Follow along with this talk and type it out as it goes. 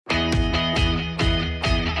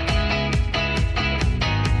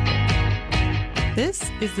This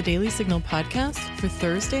is the Daily Signal podcast for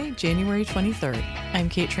Thursday, January 23rd. I'm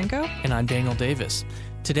Kate Trinko. And I'm Daniel Davis.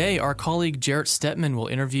 Today, our colleague Jarrett Stetman will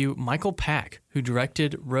interview Michael Pack, who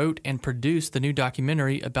directed, wrote, and produced the new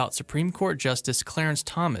documentary about Supreme Court Justice Clarence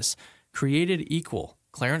Thomas, Created Equal,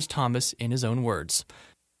 Clarence Thomas in his own words.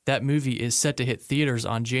 That movie is set to hit theaters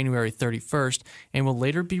on January 31st and will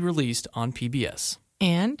later be released on PBS.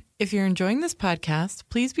 And if you're enjoying this podcast,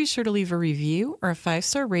 please be sure to leave a review or a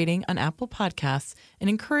 5-star rating on Apple Podcasts and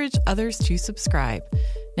encourage others to subscribe.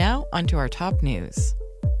 Now, onto our top news.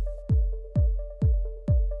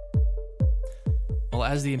 Well,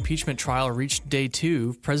 as the impeachment trial reached day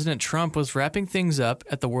 2, President Trump was wrapping things up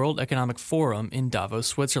at the World Economic Forum in Davos,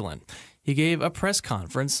 Switzerland. He gave a press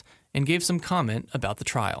conference and gave some comment about the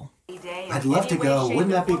trial. I'd love to go.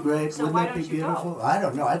 Wouldn't that be great? Wouldn't that be beautiful? I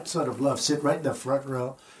don't know. I'd sort of love sit right in the front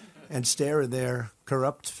row and stare at their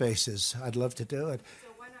corrupt faces. I'd love to do it.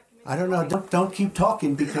 I don't know. Don't keep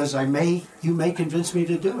talking because you may convince me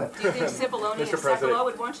to do it. Do you think Cipollone and Cepolo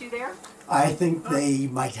would want you there? I think they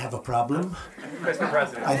might have a problem. Mr.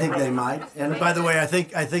 President. I think they might. And by the way, I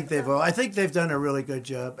think they've done a really good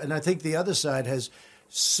job. And I think the other side has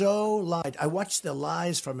so lied. I watched the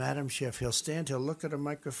lies from Adam Schiff. He'll look at a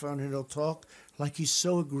microphone, and he'll talk like he's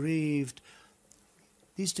so aggrieved.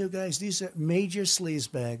 These two guys, these are major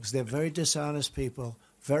sleazebags. They're very dishonest people.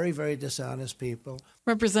 Very, very dishonest people.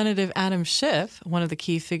 Representative Adam Schiff, one of the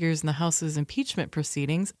key figures in the House's impeachment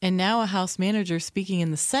proceedings, and now a House manager speaking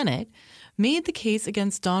in the Senate, made the case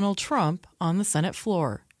against Donald Trump on the Senate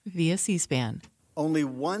floor via C-SPAN. Only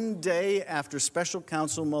one day after Special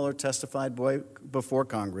Counsel Mueller testified before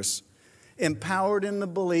Congress, empowered in the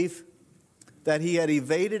belief that he had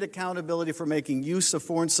evaded accountability for making use of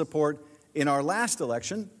foreign support in our last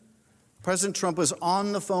election, President Trump was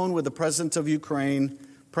on the phone with the president of Ukraine,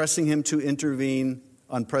 pressing him to intervene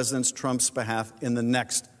on President Trump's behalf in the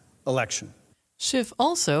next election. Schiff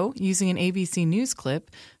also, using an ABC News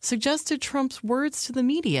clip, suggested Trump's words to the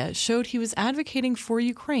media showed he was advocating for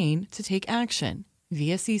Ukraine to take action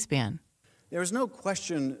via C-SPAN. There is no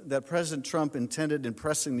question that President Trump intended in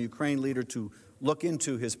pressing the Ukraine leader to look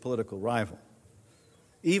into his political rival.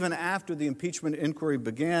 Even after the impeachment inquiry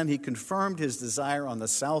began, he confirmed his desire on the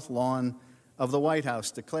South Lawn of the White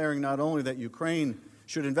House, declaring not only that Ukraine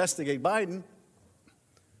should investigate Biden,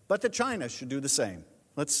 but that China should do the same.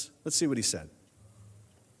 Let's see what he said.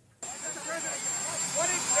 Mr. President, what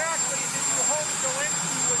exactly did you hope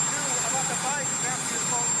Zelensky would do about the Bidens after your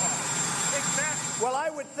phone call? Exactly. Well,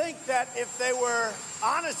 I would think that if they were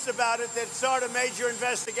honest about it, they'd start a major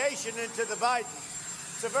investigation into the Bidens.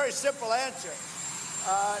 It's a very simple answer.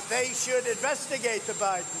 They should investigate the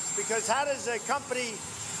Bidens, because how does a company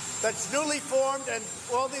that's newly formed, and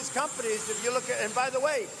all these companies, if you look at, and by the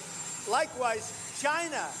way, likewise,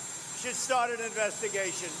 China should start an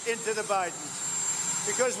investigation into the Bidens,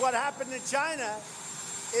 because what happened in China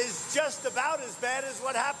is just about as bad as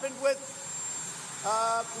what happened with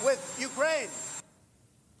Ukraine.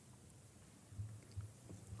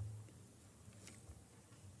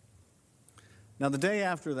 Now, the day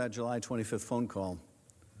after that July 25th phone call,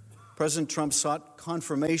 President Trump sought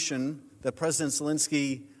confirmation that President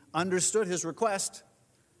Zelensky understood his request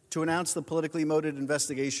to announce the politically motivated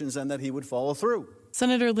investigations and that he would follow through.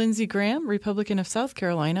 Senator Lindsey Graham, Republican of South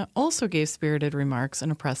Carolina, also gave spirited remarks in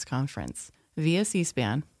a press conference via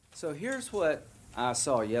C-SPAN. So here's what I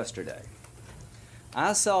saw yesterday.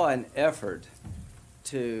 I saw an effort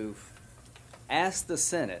to ask the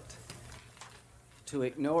Senate to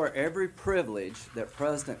ignore every privilege that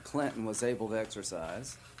President Clinton was able to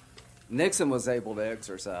exercise, Nixon was able to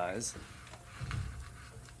exercise,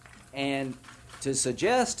 and to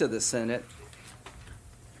suggest to the Senate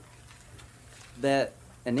that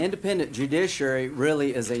an independent judiciary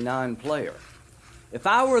really is a non-player. If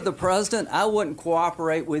I were the president, I wouldn't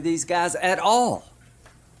cooperate with these guys at all.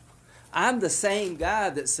 I'm the same guy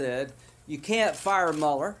that said, you can't fire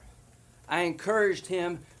Mueller. I encouraged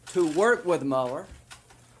him to work with Mueller.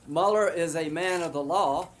 Mueller is a man of the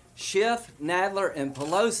law. Schiff, Nadler, and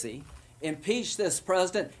Pelosi impeached this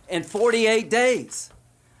president in 48 days.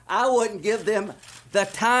 I wouldn't give them the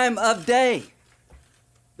time of day.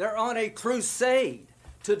 They're on a crusade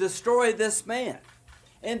to destroy this man.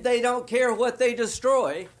 And they don't care what they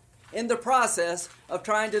destroy in the process of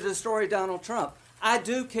trying to destroy Donald Trump. I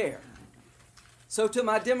do care. So to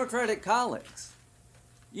my Democratic colleagues,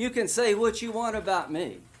 you can say what you want about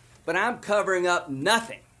me, but I'm covering up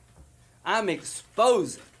nothing. I'm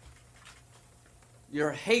exposing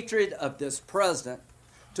your hatred of this president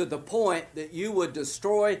to the point that you would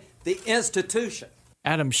destroy the institution.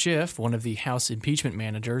 Adam Schiff, one of the House impeachment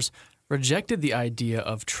managers, rejected the idea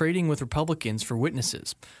of trading with Republicans for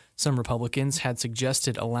witnesses. Some Republicans had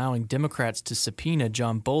suggested allowing Democrats to subpoena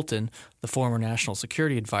John Bolton, the former national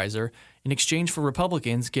security advisor, in exchange for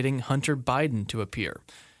Republicans getting Hunter Biden to appear.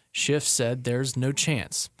 Schiff said there's no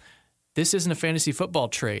chance. "This isn't a fantasy football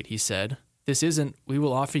trade," he said. "This isn't, we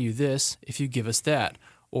will offer you this if you give us that,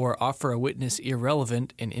 or offer a witness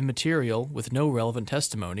irrelevant and immaterial with no relevant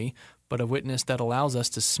testimony, but a witness that allows us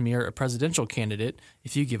to smear a presidential candidate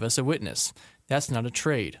if you give us a witness. That's not a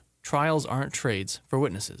trade. Trials aren't trades for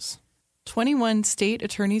witnesses." 21 state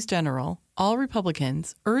attorneys general, all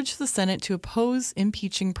Republicans, urged the Senate to oppose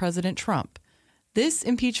impeaching President Trump. This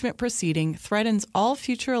impeachment proceeding threatens all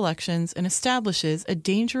future elections and establishes a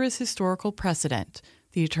dangerous historical precedent,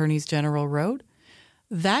 the attorneys general wrote.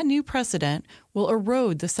 That new precedent will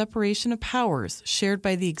erode the separation of powers shared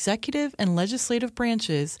by the executive and legislative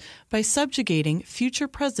branches by subjugating future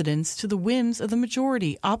presidents to the whims of the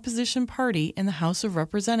majority opposition party in the House of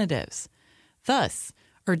Representatives. Thus,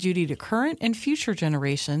 our duty to current and future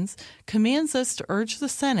generations commands us to urge the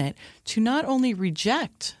Senate to not only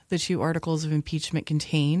reject the 2 articles of impeachment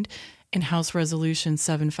contained in House Resolution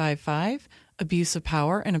 755, abuse of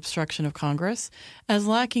power and obstruction of Congress, as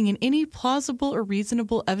lacking in any plausible or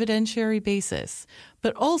reasonable evidentiary basis,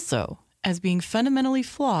 but also as being fundamentally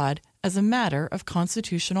flawed as a matter of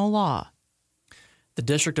constitutional law. The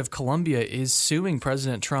District of Columbia is suing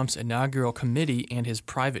President Trump's inaugural committee and his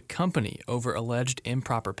private company over alleged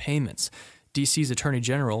improper payments. D.C.'s Attorney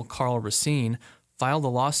General Karl Racine filed a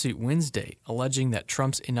lawsuit Wednesday alleging that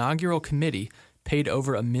Trump's inaugural committee paid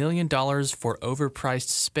over $1 million for overpriced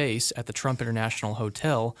space at the Trump International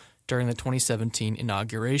Hotel during the 2017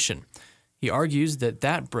 inauguration. He argues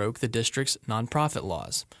that broke the district's nonprofit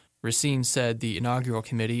laws. Racine said the inaugural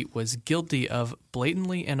committee was guilty of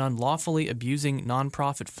blatantly and unlawfully abusing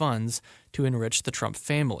nonprofit funds to enrich the Trump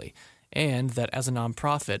family, and that as a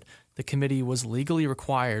nonprofit, the committee was legally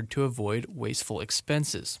required to avoid wasteful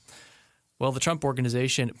expenses. Well, the Trump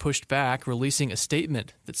Organization pushed back, releasing a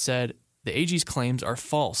statement that said the AG's claims are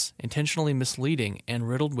false, intentionally misleading, and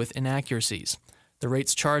riddled with inaccuracies. The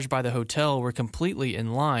rates charged by the hotel were completely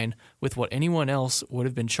in line with what anyone else would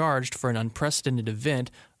have been charged for an unprecedented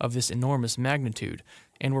event of this enormous magnitude,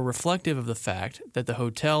 and were reflective of the fact that the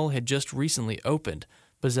hotel had just recently opened,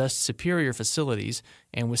 possessed superior facilities,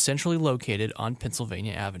 and was centrally located on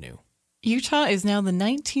Pennsylvania Avenue. Utah is now the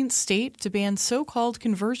 19th state to ban so-called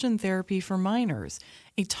conversion therapy for minors,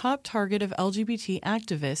 a top target of LGBT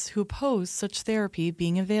activists who oppose such therapy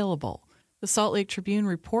being available. The Salt Lake Tribune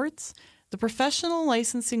reports the professional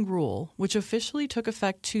licensing rule, which officially took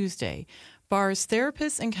effect Tuesday, bars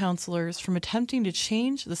therapists and counselors from attempting to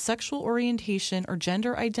change the sexual orientation or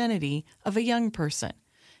gender identity of a young person.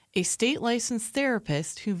 A state-licensed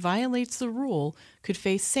therapist who violates the rule could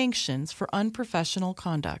face sanctions for unprofessional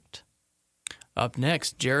conduct. Up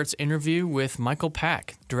next, Jarrett's interview with Michael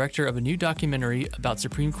Pack, director of a new documentary about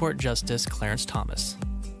Supreme Court Justice Clarence Thomas.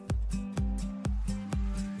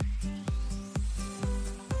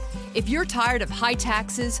 If you're tired of high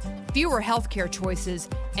taxes, fewer healthcare choices,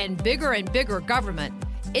 and bigger government,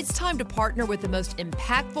 it's time to partner with the most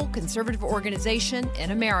impactful conservative organization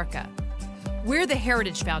in America. We're the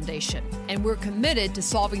Heritage Foundation, and we're committed to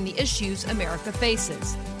solving the issues America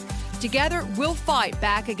faces. Together, we'll fight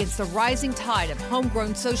back against the rising tide of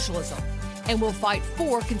homegrown socialism, and we'll fight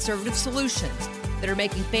for conservative solutions that are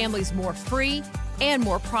making families more free and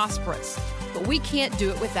more prosperous. But we can't do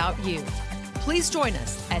it without you. Please join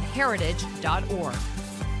us at heritage.org.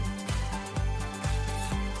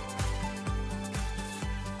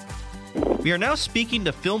 We are now speaking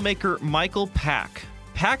to filmmaker Michael Pack.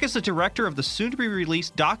 Pack is the director of the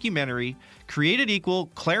soon-to-be-released documentary, Created Equal,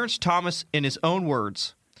 Clarence Thomas in His Own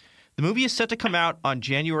Words. The movie is set to come out on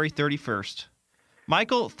January 31st.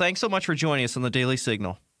 Michael, thanks so much for joining us on the Daily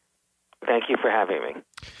Signal. Thank you for having me.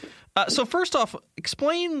 So first off,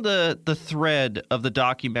 explain the thread of the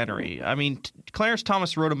documentary. I mean, Clarence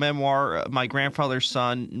Thomas wrote a memoir, My Grandfather's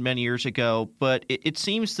Son, many years ago, but it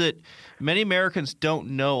seems that many Americans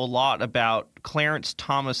don't know a lot about Clarence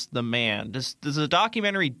Thomas the man. Does the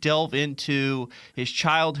documentary delve into his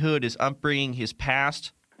childhood, his upbringing, his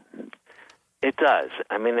past? It does.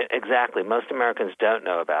 I mean, exactly. Most Americans don't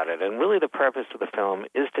know about it. And really the purpose of the film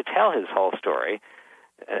is to tell his whole story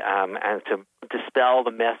and to dispel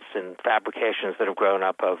the myths and fabrications that have grown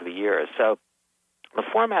up over the years. So the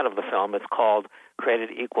format of the film, it's called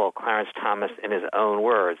Created Equal, Clarence Thomas in His Own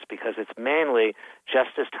Words, because it's mainly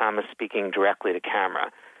Justice Thomas speaking directly to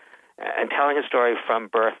camera and telling his story from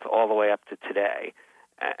birth all the way up to today.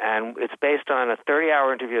 And it's based on a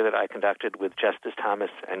 30-hour interview that I conducted with Justice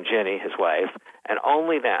Thomas and Ginny, his wife, and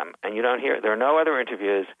only them. And you don't hear, there are no other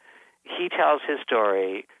interviews. He tells his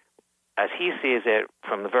story as he sees it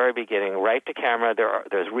from the very beginning, right to camera. There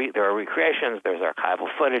are recreations, there's archival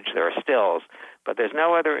footage, there are stills, but there's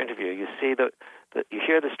no other interview. You see you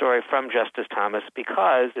hear the story from Justice Thomas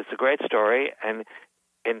because it's a great story, and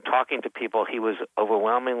in talking to people, he was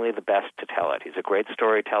overwhelmingly the best to tell it. He's a great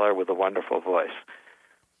storyteller with a wonderful voice.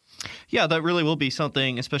 Yeah, that really will be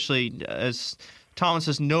something, especially as Thomas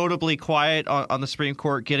is notably quiet on the Supreme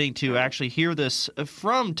Court. Getting to actually hear this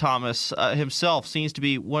from Thomas himself seems to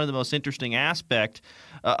be one of the most interesting aspects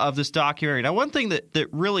of this documentary. Now, one thing that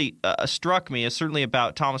really struck me is certainly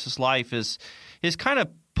about Thomas's life is his kind of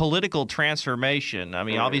political transformation. I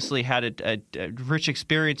mean, obviously had a rich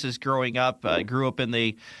experiences growing up. Grew up in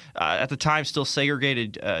the, at the time, still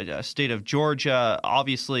segregated state of Georgia.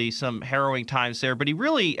 Obviously, some harrowing times there. But he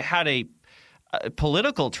really had a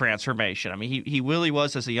political transformation. I mean, he really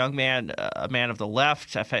was, as a young man, a man of the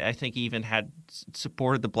left. I think he even had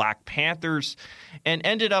supported the Black Panthers and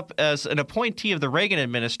ended up as an appointee of the Reagan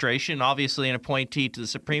administration, obviously an appointee to the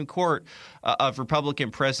Supreme Court of Republican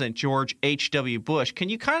President George H.W. Bush. Can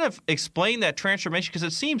you kind of explain that transformation? Because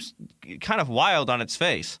it seems kind of wild on its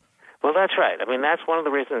face. Well, that's right. I mean, that's one of the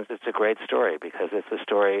reasons it's a great story, because it's a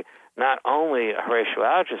story, not only a Horatio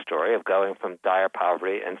Alger story of going from dire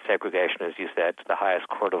poverty and segregation, as you said, to the highest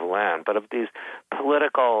court of the land, but of these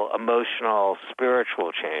political, emotional,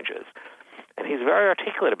 spiritual changes. And he's very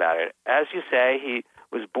articulate about it. As you say, he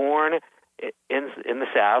was born in the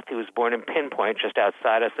South. He was born in Pinpoint, just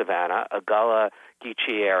outside of Savannah, a Gullah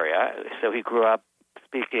Geechee area. So he grew up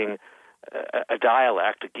speaking a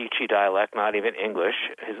dialect, a Geechee dialect, not even English.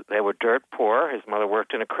 They were dirt poor. His mother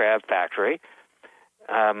worked in a crab factory.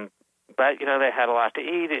 But, they had a lot to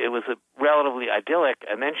eat. It was relatively idyllic.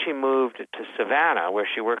 And then she moved to Savannah, where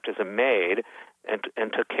she worked as a maid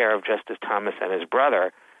and took care of Justice Thomas and his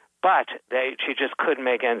brother. But she just couldn't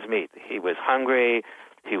make ends meet. He was hungry.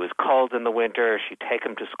 He was cold in the winter. She'd take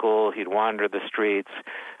him to school. He'd wander the streets.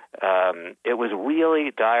 It was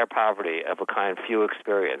really dire poverty of a kind few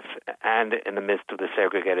experience, and in the midst of the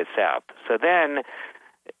segregated South. So then,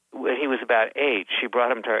 when he was about 8, she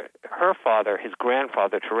brought him to her father, his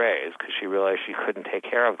grandfather, to raise, because she realized she couldn't take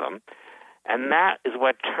care of them. And that is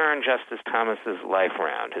what turned Justice Thomas's life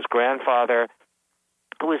around. His grandfather,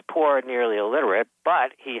 who was poor and nearly illiterate,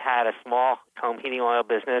 but he had a small home heating oil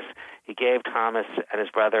business. He gave Thomas and his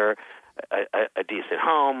brother a decent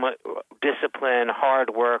home, discipline, hard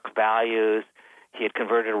work, values. He had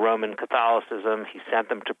converted to Roman Catholicism. He sent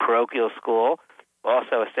them to parochial school,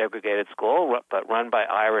 also a segregated school, but run by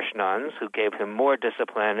Irish nuns who gave him more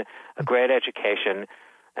discipline, a great education.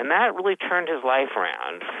 And that really turned his life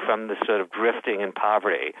around from the sort of drifting in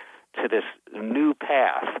poverty to this new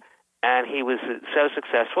path. And he was so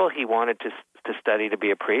successful, he wanted to study to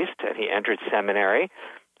be a priest, and he entered seminary.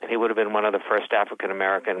 And he would have been one of the first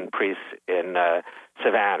African-American priests in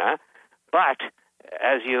Savannah. But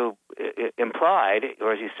as you implied,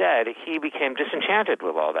 or as you said, he became disenchanted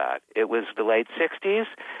with all that. It was the late 60s,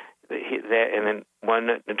 and in one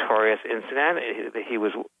notorious incident, he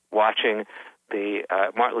was watching the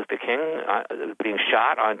Martin Luther King being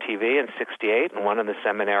shot on TV in 68, and one of the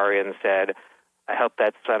seminarians said, "I hope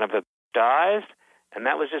that son of a dies." And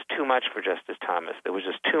that was just too much for Justice Thomas. There was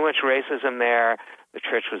just too much racism there. The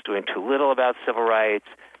church was doing too little about civil rights.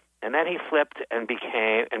 And then he flipped and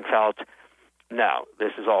felt, no,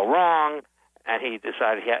 this is all wrong. And he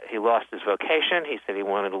decided he lost his vocation. He said he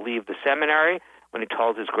wanted to leave the seminary. When he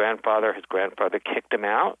told his grandfather kicked him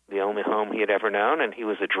out, the only home he had ever known, and he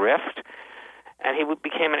was adrift. And he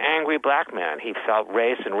became an angry black man. He felt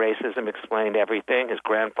race and racism explained everything. His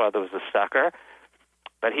grandfather was a sucker.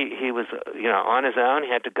 But he was, on his own.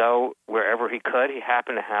 He had to go wherever he could. He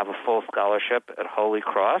happened to have a full scholarship at Holy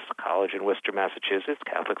Cross College in Worcester, Massachusetts,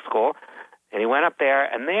 Catholic school. And he went up there,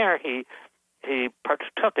 and there he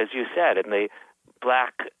partook, as you said, in the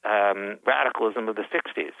black radicalism of the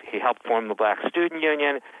 60s. He helped form the Black Student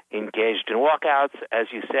Union. He engaged in walkouts. As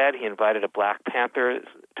you said, he invited a Black Panther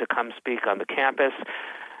to come speak on the campus.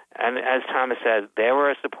 And as Thomas said, they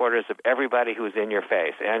were supporters of everybody who was in your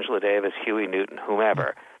face, Angela Davis, Huey Newton,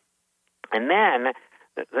 whomever. And then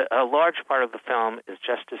a large part of the film is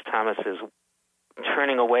Justice Thomas's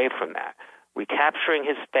turning away from that, recapturing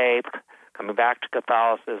his faith, coming back to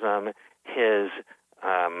Catholicism, his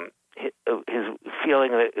his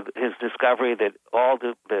feeling, his discovery that all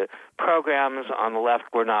the programs on the left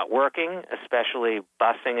were not working, especially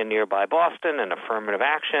busing in nearby Boston and affirmative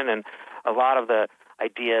action, and a lot of the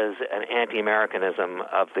ideas and anti-Americanism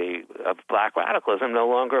of black radicalism no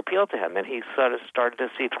longer appealed to him, and he sort of started to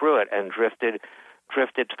see through it and drifted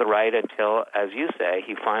to the right until, as you say,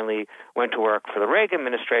 he finally went to work for the Reagan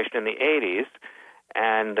administration in the 80s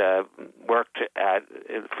and worked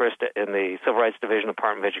first in the Civil Rights Division,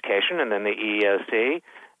 Department of Education, and then the EEOC,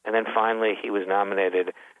 and then finally he was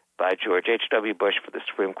nominated by George H.W. Bush for the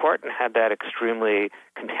Supreme Court and had that extremely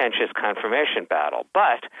contentious confirmation battle.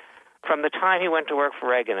 But from the time he went to work for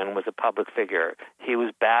Reagan and was a public figure, he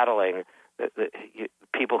was battling the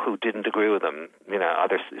people who didn't agree with him,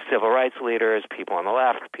 other civil rights leaders, people on the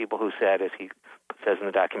left, people who said, as he says in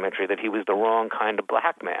the documentary, that he was the wrong kind of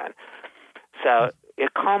black man. So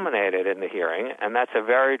it culminated in the hearing, and that's a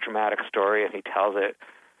very dramatic story, and he tells it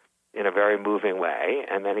in a very moving way,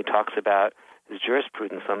 and then he talks about his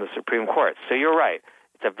jurisprudence on the Supreme Court. So you're right.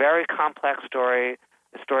 It's a very complex story,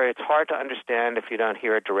 a story it's hard to understand if you don't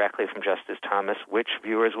hear it directly from Justice Thomas, which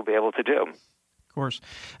viewers will be able to do. Of course.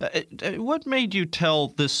 What made you tell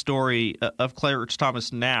this story of Clarence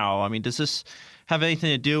Thomas now? I mean, does this have anything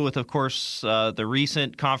to do with, of course, the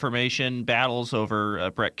recent confirmation battles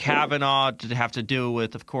over Brett Kavanaugh? Did it have to do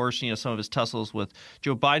with, of course, some of his tussles with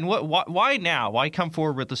Joe Biden? Why now? Why come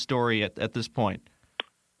forward with the story at this point?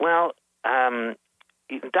 Well,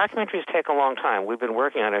 documentaries take a long time. We've been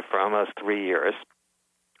working on it for almost 3 years,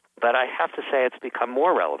 but I have to say it's become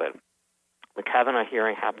more relevant. The Kavanaugh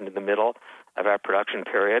hearing happened in the middle of our production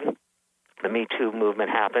period. The Me Too movement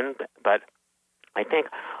happened, but I think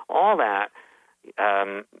all that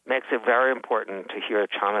makes it very important to hear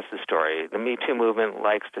Thomas's story. The Me Too movement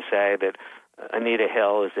likes to say that Anita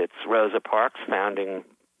Hill is its Rosa Parks, founding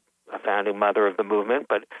mother of the movement,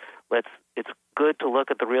 but it's good to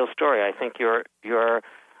look at the real story. I think your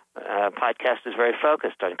podcast is very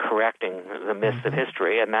focused on correcting the myths of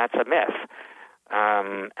history, and that's a myth.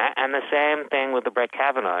 And the same thing with the Brett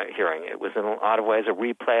Kavanaugh hearing. It was in a lot of ways a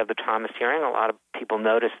replay of the Thomas hearing. A lot of people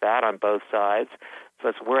noticed that on both sides. So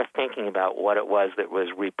it's worth thinking about what it was that was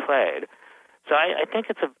replayed. So I think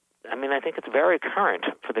it's very current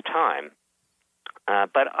for the time.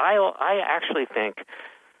 But I actually think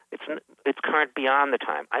it's current beyond the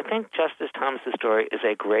time. I think Justice Thomas's story is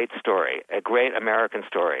a great story, a great American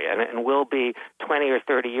story, and will be 20 or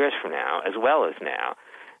 30 years from now as well as now.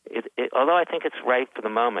 Although I think it's right for the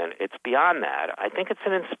moment, it's beyond that. I think it's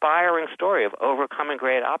an inspiring story of overcoming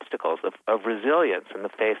great obstacles, of resilience in the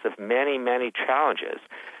face of many, many challenges,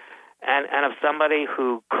 and of somebody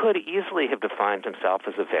who could easily have defined himself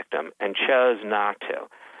as a victim and chose not to.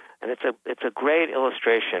 And it's a great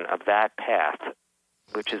illustration of that path,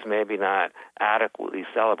 which is maybe not adequately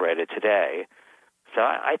celebrated today. So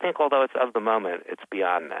I think although it's of the moment, it's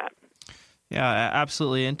beyond that. Yeah,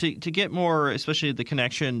 absolutely. And to get more, especially the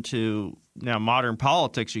connection to now modern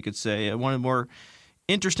politics, you could say, one of the more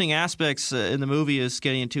interesting aspects in the movie is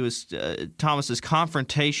getting into his Thomas's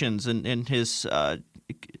confrontations and his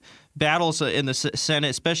battles in the Senate,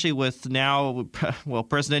 especially with now,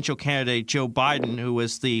 presidential candidate Joe Biden, who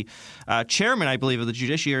was the chairman, I believe, of the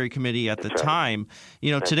Judiciary Committee at the time.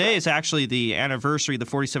 Today is actually the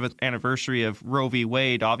 47th anniversary of Roe v.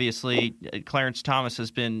 Wade. Obviously, Clarence Thomas has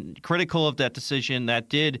been critical of that decision. That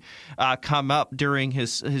did come up during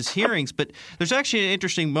his hearings. But there's actually an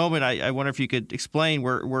interesting moment, I wonder if you could explain,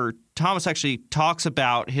 where Thomas actually talks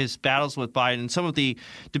about his battles with Biden and some of the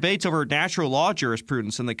debates over natural law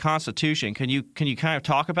jurisprudence and the Constitution. Can you kind of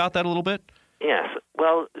talk about that a little bit? Yes.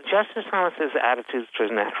 Well, Justice Thomas's attitudes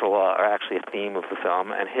towards natural law are actually a theme of the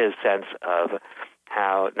film, and his sense of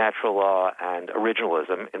how natural law and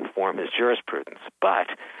originalism inform his jurisprudence. But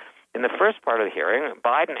in the first part of the hearing,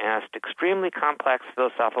 Biden asked extremely complex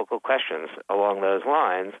philosophical questions along those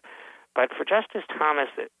lines. But for Justice Thomas,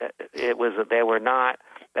 they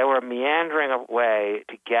were a meandering way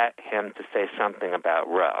to get him to say something about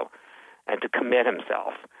Roe and to commit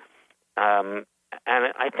himself. And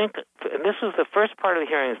I think this was the first part of the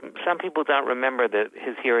hearings. Some people don't remember that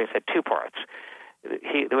his hearings had two parts.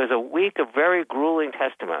 There was a week of very grueling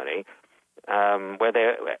testimony where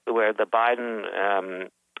the Biden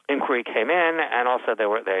inquiry came in, and also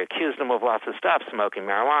they accused him of lots of stuff, smoking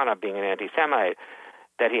marijuana, being an anti-Semite,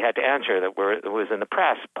 that he had to answer that was in the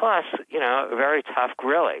press, plus, a very tough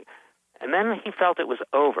grilling. And then he felt it was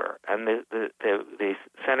over, and the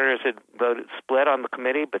senators had voted split on the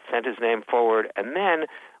committee but sent his name forward. And then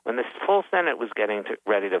when the full Senate was getting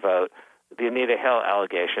ready to vote, the Anita Hill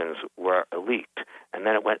allegations were leaked, and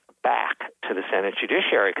then it went back to the Senate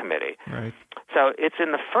Judiciary Committee. Right. So it's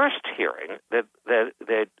in the first hearing that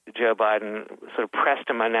Joe Biden sort of pressed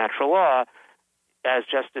him on natural law, as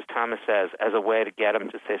Justice Thomas says, as a way to get him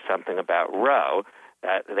to say something about Roe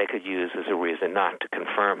that they could use as a reason not to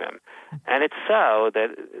confirm him. And it's so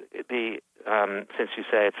that since you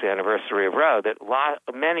say it's the anniversary of Roe, that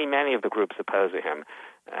many of the groups opposing him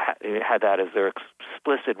had that as their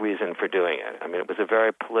explicit reason for doing it. I mean, it was a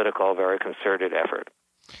very political, very concerted effort.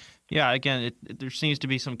 Yeah, again, there seems to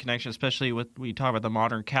be some connection, especially when you talk about the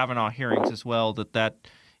modern Kavanaugh hearings as well, that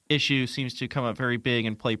issue seems to come up very big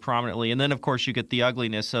and play prominently. And then, of course, you get the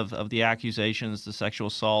ugliness of the accusations, the sexual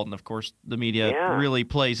assault, and, of course, the media really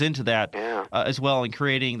plays into that as well in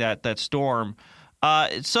creating that storm.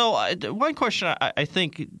 So one question I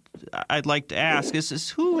think I'd like to ask is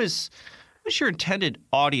who's your intended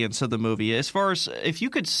audience of the movie? As far as if you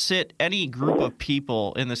could sit any group of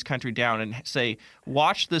people in this country down and say,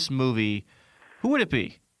 watch this movie, who would it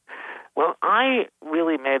be? Well, I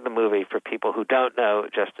really made the movie for people who don't know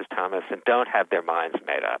Justice Thomas and don't have their minds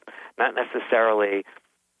made up. Not necessarily,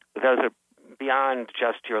 those are beyond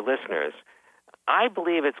just your listeners. I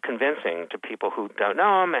believe it's convincing to people who don't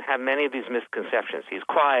know him and have many of these misconceptions. He's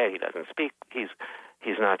quiet, he doesn't speak, he's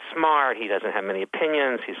not smart, he doesn't have many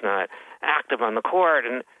opinions, he's not active on the court,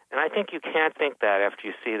 and I think you can't think that after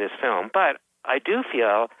you see this film. But I do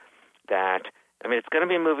feel that, I mean, it's going to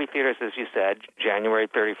be in movie theaters, as you said, January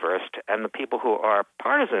 31st, and the people who are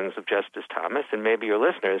partisans of Justice Thomas, and maybe your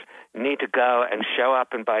listeners, need to go and show up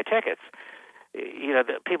and buy tickets. You know,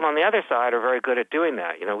 the people on the other side are very good at doing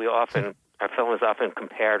that. You know, our film is often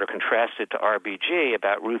compared or contrasted to RBG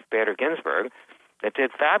about Ruth Bader Ginsburg. It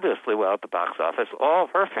did fabulously well at the box office. All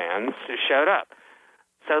of her fans showed up.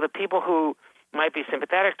 So the people who might be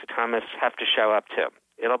sympathetic to Thomas have to show up too.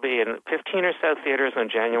 It'll be in 15 or so theaters on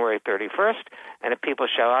January 31st, and if people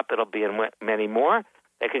show up, it'll be in many more.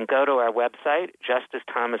 They can go to our website,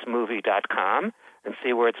 justicethomasmovie.com, and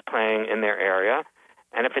see where it's playing in their area.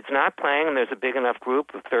 And if it's not playing and there's a big enough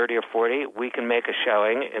group of 30 or 40, we can make a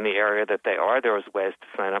showing in the area that they are. There's ways to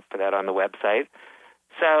sign up for that on the website.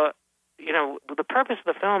 So, you know, the purpose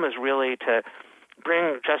of the film is really to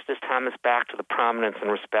bring Justice Thomas back to the prominence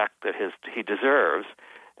and respect that he deserves.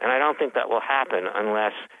 And I don't think that will happen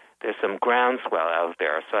unless there's some groundswell out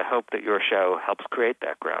there. So I hope that your show helps create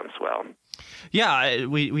that groundswell. Yeah,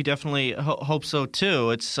 we definitely hope so,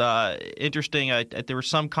 too. It's interesting. There were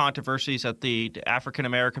some controversies at the African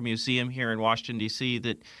American Museum here in Washington, D.C.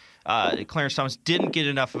 that Clarence Thomas didn't get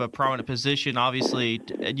enough of a prominent position. Obviously,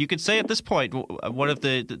 you could say at this point, one of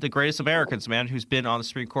the greatest Americans, man, who's been on the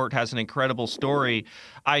Supreme Court, has an incredible story.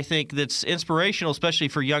 I think that's inspirational, especially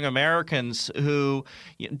for young Americans who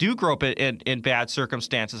do grow up in bad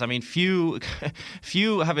circumstances. I mean, few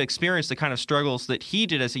have experienced the kind of struggles that he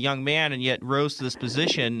did as a young man, and yet rose to this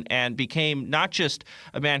position and became not just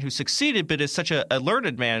a man who succeeded, but is such a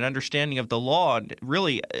learned man, an understanding of the law, and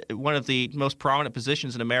really one of the most prominent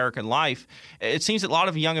positions in American life. It seems that a lot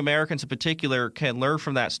of young Americans in particular can learn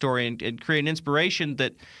from that story and create an inspiration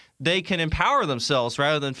that they can empower themselves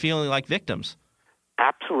rather than feeling like victims.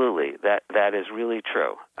 Absolutely. That is really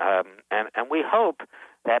true. And we hope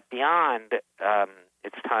that beyond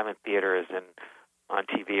its time in theaters and on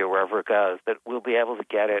TV or wherever it goes, that we'll be able to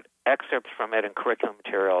get excerpts from it and curriculum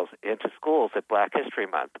materials into schools at Black History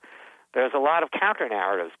Month. There's a lot of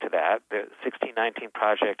counter-narratives to that. The 1619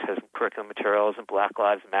 Project has curriculum materials, and Black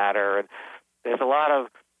Lives Matter, and there's a lot of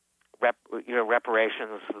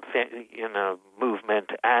reparations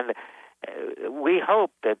movement. And we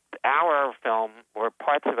hope that our film or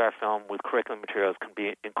parts of our film with curriculum materials can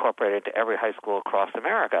be incorporated into every high school across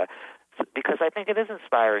America, because I think it is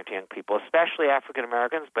inspiring to young people, especially African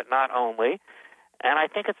Americans, but not only. And I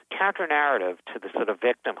think it's a counter-narrative to the sort of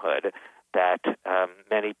victimhood that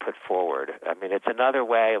many put forward. I mean, it's another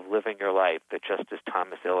way of living your life that Justice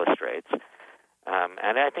Thomas illustrates.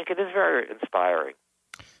 And I think it is very inspiring.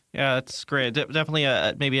 Yeah, that's great. Definitely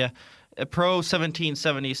maybe a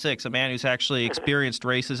pro-1776, a man who's actually experienced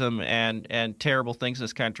racism and terrible things in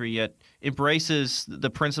this country, yet embraces the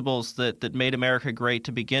principles that made America great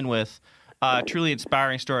to begin with. Truly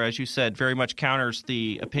inspiring story, as you said, very much counters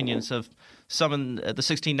the opinions of some in the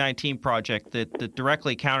 1619 Project that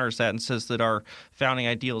directly counters that and says that our founding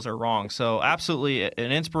ideals are wrong. So absolutely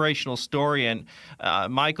an inspirational story. And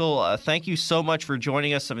Michael, thank you so much for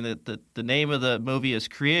joining us. I mean, the name of the movie is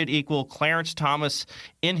Created Equal, Clarence Thomas,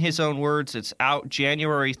 in his own words. It's out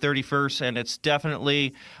January 31st, and it's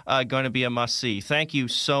definitely going to be a must-see. Thank you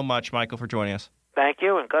so much, Michael, for joining us. Thank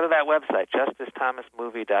you, and go to that website,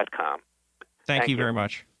 justicethomasmovie.com. Thank you very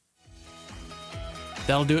much.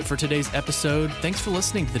 That'll do it for today's episode. Thanks for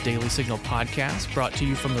listening to the Daily Signal podcast, brought to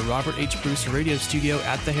you from the Robert H. Bruce Radio Studio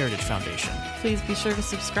at the Heritage Foundation. Please be sure to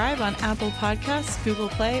subscribe on Apple Podcasts, Google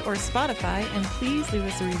Play, or Spotify, and please leave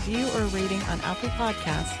us a review or a rating on Apple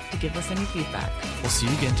Podcasts to give us any feedback. We'll see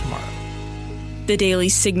you again tomorrow. The Daily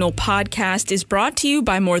Signal podcast is brought to you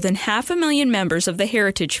by more than 500,000 members of the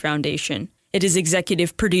Heritage Foundation. It is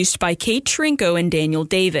executive produced by Kate Trinko and Daniel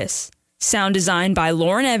Davis. Sound design by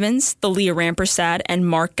Lauren Evans, Thalia Rampersad, and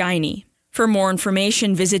Mark Guiney. For more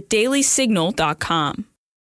information, visit dailysignal.com.